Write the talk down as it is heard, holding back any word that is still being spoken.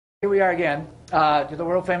Here we are again to the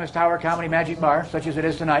world-famous Tower Comedy Magic Bar, such as it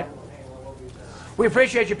is tonight. We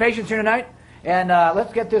appreciate your patience here tonight, and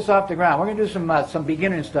let's get this off the ground. We're going to do some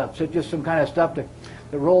beginning stuff, so just some kind of stuff that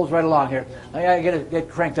rolls right along here. I got to get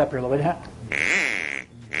cranked up here a little bit.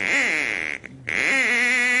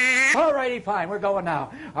 All righty, fine. We're going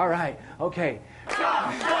now. All right. Okay.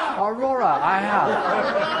 Aurora, I have.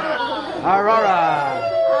 Aurora.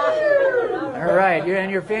 All right.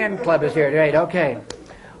 And your fan club is here. Right. Okay.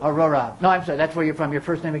 Aurora. No, I'm sorry. That's where you're from. Your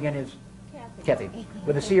first name again is? Kathy.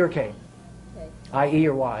 With a C or K? I-E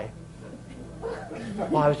or Y?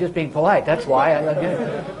 Well, I was just being polite. That's why I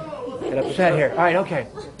get upset here. All right, okay.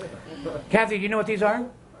 Kathy, do you know what these are?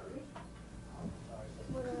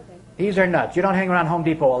 These are nuts. You don't hang around Home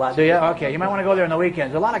Depot a lot, do you? Okay, you might want to go there on the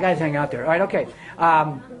weekends. A lot of guys hang out there. All right, okay.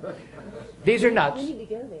 These are nuts.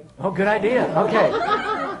 Oh, good idea. Okay.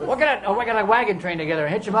 We got a wagon train together.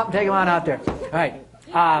 Hitch them up and take them on out there. All right.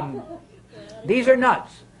 These are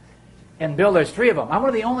nuts. And Bill, there's 3 of them. I'm one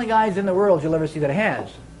of the only guys in the world you'll ever see that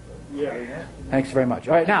has. Yeah. Thanks very much.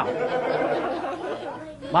 All right, now.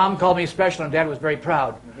 Mom called me special and Dad was very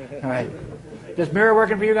proud. All right. This mirror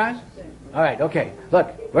working for you guys? All right, okay.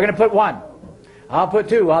 Look, we're going to put 1. I'll put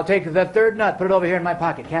 2. I'll take the 3rd nut, put it over here in my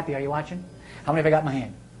pocket. Kathy, are you watching? How many have I got in my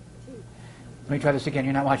hand? Let me try this again.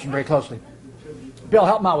 You're not watching very closely. Bill,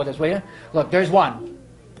 help me out with this, will you? Look, there's 1.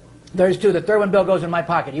 There's 2. The 3rd one, Bill, goes in my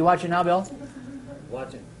pocket. You watching now, Bill?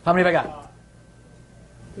 Watching. How many have I got?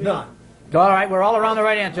 None. All right, we're all around the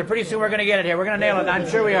right answer. Pretty soon we're going to get it here. We're going to nail it. I'm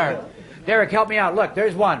sure we are. Derek, help me out. Look,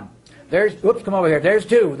 there's 1. Oops, come over here. There's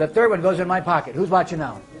 2. The 3rd one goes in my pocket. Who's watching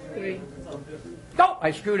now? 3. Oh,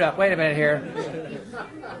 I screwed up. Wait a minute here.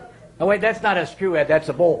 Oh, wait, that's not a screw head. That's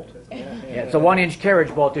a bolt. Yeah, it's a 1-inch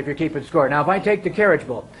carriage bolt if you're keeping score. Now, if I take the carriage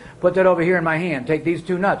bolt, put that over here in my hand, take these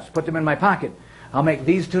 2 nuts, put them in my pocket, I'll make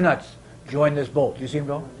these 2 nuts join this bolt. You see them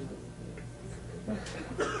go?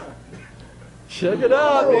 Check it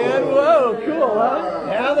out, man. Whoa, cool, huh?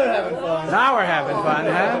 Now they're having fun. Now we're having fun,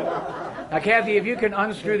 huh? Now, Kathy, if you can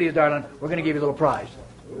unscrew these, darling, we're going to give you a little prize.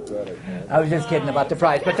 I was just kidding about the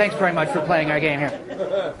prize, but thanks very much for playing our game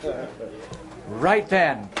here. Right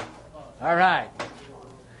then. All right.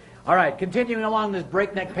 All right, continuing along this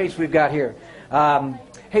breakneck pace we've got here.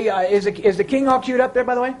 Hey, is the king all queued up there,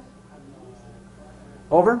 by the way?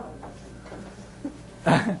 Over?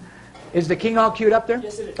 Is the king all queued up there?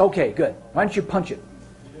 Yes, it is. Okay, good. Why don't you punch it?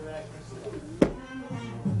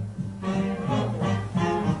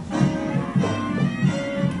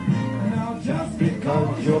 Now just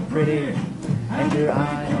because you're pretty and your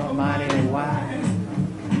eyes are mighty wide,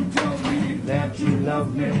 you tell me that you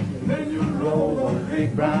love me, then you roll those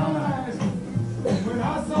big brown eyes. When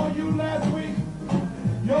I saw you last week,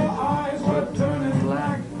 your eyes were turning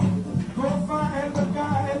black. Go find the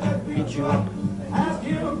guy that beat you up. Ask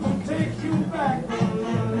him to take you back.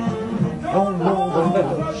 Don't roll the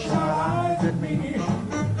bloodshot eyes at me. I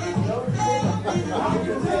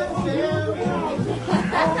can tell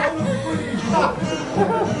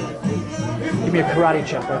Give me a karate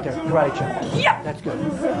chop right there. Karate chop. Yeah, that's good.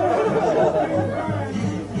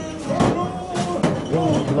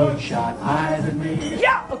 roll bloodshot eyes at me.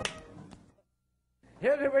 Yeah.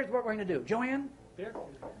 Here's what we're going to do. Joanne? Here?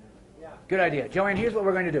 Good idea. Joanne, here's what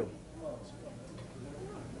we're going to do.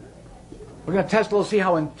 We're going to test a little, see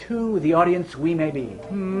how in tune with the audience we may be.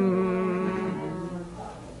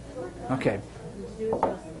 Okay.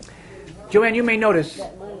 Joanne, you may notice,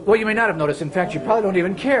 well, you may not have noticed. In fact, you probably don't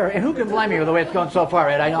even care. And who can blame you with the way it's going so far,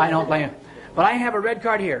 Ed? I don't blame you. But I have a red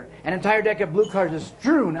card here. An entire deck of blue cards is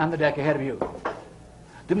strewn on the deck ahead of you.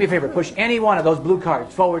 Do me a favor. Push any one of those blue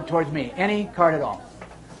cards forward towards me. Any card at all.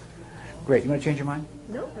 Great. You want to change your mind?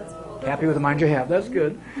 No, that's fine. Happy with the mind you have. That's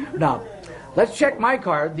good. Now, let's check my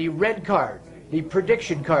card, the red card, the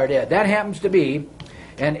prediction card, Ed. That happens to be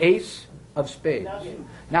an ace of spades.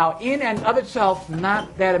 Now, in and of itself,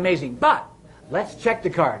 not that amazing. But let's check the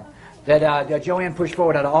card that Joanne pushed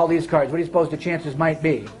forward out of all these cards. What do you suppose the chances might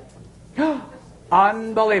be?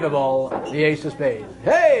 Unbelievable. The ace of spades.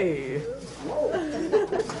 Hey!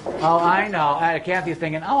 Oh, I know. Kathy's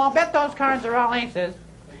thinking, oh, I'll bet those cards are all aces.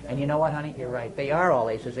 And you know what, honey? You're right. They are all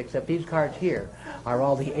aces, except these cards here are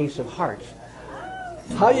all the ace of hearts.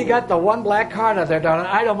 How you got the one black card out there, darling?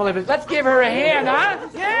 I don't believe it. Let's give her a hand, huh?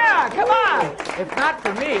 Yeah, come on. If not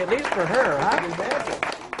for me, at least for her,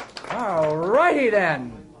 huh? All righty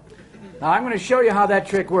then. Now, I'm going to show you how that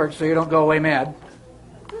trick works so you don't go away mad.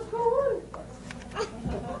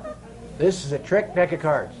 This is a trick deck of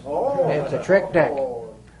cards. It's a trick deck.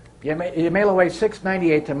 You mail away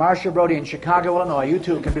 $6.98 to Marsha Brody in Chicago, Illinois. You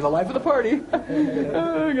two can be the life of the party.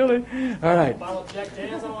 Oh, golly. All right. Bottle check,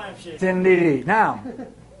 hands on lampshade. Indeed. Now,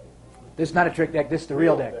 This is not a trick deck. This is the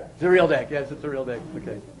real deck. It's the real deck. Yes, it's the real deck.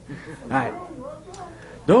 Okay. All right.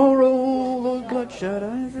 Don't roll those bloodshot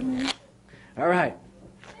eyes at me. All right.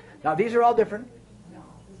 Now, these are all different.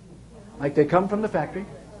 Like they come from the factory.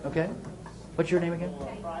 Okay. What's your name again?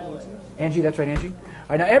 Angie. That's right, Angie. All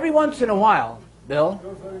right. Now, every once in a while, Bill,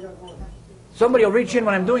 somebody will reach in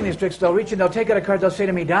when I'm doing these tricks. They'll reach in. They'll take out a card. They'll say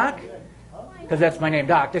to me, Doc, because that's my name,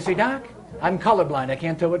 Doc. They say, Doc, I'm colorblind. I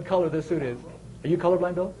can't tell what color this suit is. Are you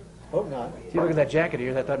colorblind, Bill? Hope not. See, look at that jacket of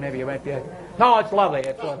yours. I thought maybe you might be. No, it's lovely.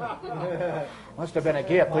 It's lovely. Must have been a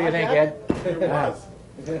gift. What do you think, Ed? It was.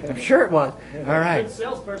 I'm sure it was. All right. Good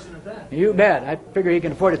salesperson at that. You bet. I figure he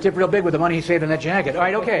can afford to tip real big with the money he saved in that jacket. All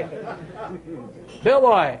right, okay. Bill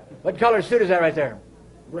Boy, what color suit is that right there?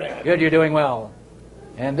 Red. Good, you're doing well.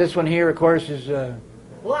 And this one here, of course, is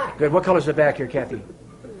Black. good. What color's the back here, Kathy?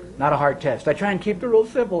 Not a hard test. I try and keep the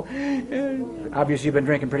rules simple. Obviously, you've been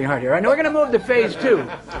drinking pretty hard here. All right, now we're going to move to phase 2.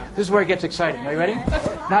 This is where it gets exciting. Are you ready?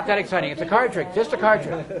 Not that exciting. It's a card trick. Just a card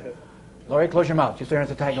trick. Lori, close your mouth. You're staring at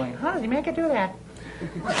the tie going, how does he make it do that?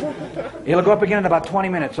 It'll go up again in about 20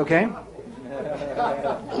 minutes, okay?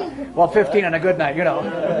 Well, 15 on a good night, you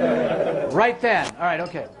know. Right then. All right,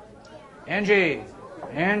 okay. Angie.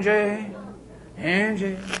 Angie.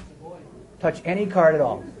 Angie. Touch any card at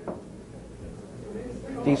all.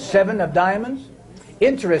 The 7 of diamonds.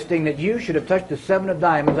 Interesting that you should have touched the 7 of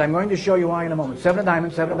diamonds. I'm going to show you why in a moment. 7 of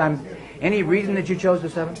diamonds, 7 of diamonds. Any reason that you chose the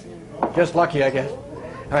 7? Just lucky, I guess.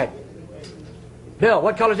 All right. Bill,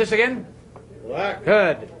 what color is this again? Black.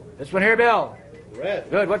 Good. This one here, Bill. Red.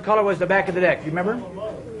 Good. What color was the back of the deck? Do you remember?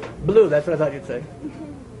 Blue. That's what I thought you'd say.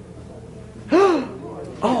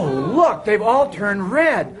 Oh, look. They've all turned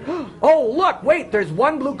red. Oh, look. Wait. There's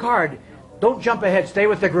one blue card. Don't jump ahead. Stay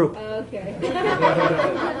with the group. Okay.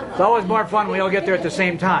 It's always more fun when we all get there at the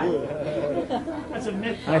same time. That's a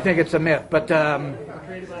myth. I think it's a myth, but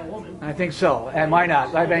Created by a woman. I think so. And why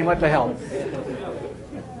not? I mean, what the hell?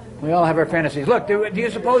 We all have our fantasies. Look, do you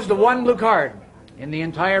suppose the one blue card in the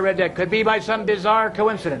entire red deck could be by some bizarre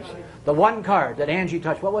coincidence the one card that Angie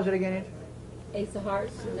touched? What was it again, Angie? Ace of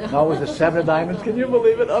Hearts. No, it was the 7 of diamonds. Can you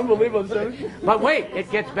believe it? Unbelievable. But wait, it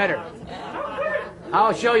gets better.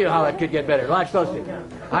 I'll show you how it could get better. Watch closely.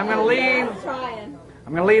 I'm going to leave. I'm trying.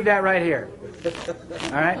 I'm going to leave that right here.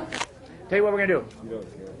 All right? Tell you what we're going to do.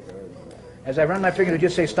 As I run my finger,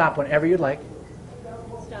 just say stop whenever you'd like.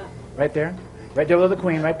 Stop. Right there. Right there below the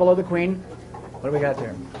queen. Right below the queen. What do we got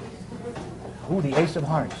there? Ooh, the Ace of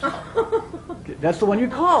Hearts. That's the one you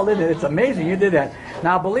called, isn't it? It's amazing you did that.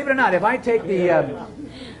 Now, believe it or not, if I take the...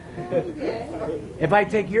 if I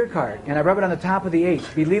take your card and I rub it on the top of the ace,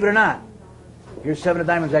 believe it or not, your 7 of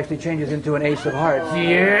diamonds actually changes into an Ace of Hearts.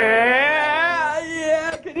 Yeah!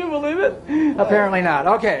 Yeah! Can you believe it? Apparently not.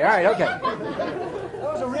 Okay, all right, okay. That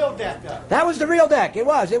was a real deck, though. That was the real deck. It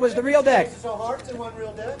was. It was the real deck. So hearts in one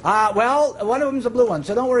real deck? Well, one of them's a blue one,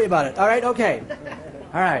 so don't worry about it. All right, okay.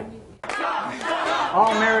 All right.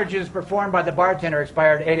 All marriages performed by the bartender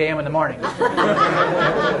expired at 8 a.m. in the morning.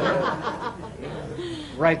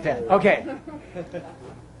 Right then. Okay.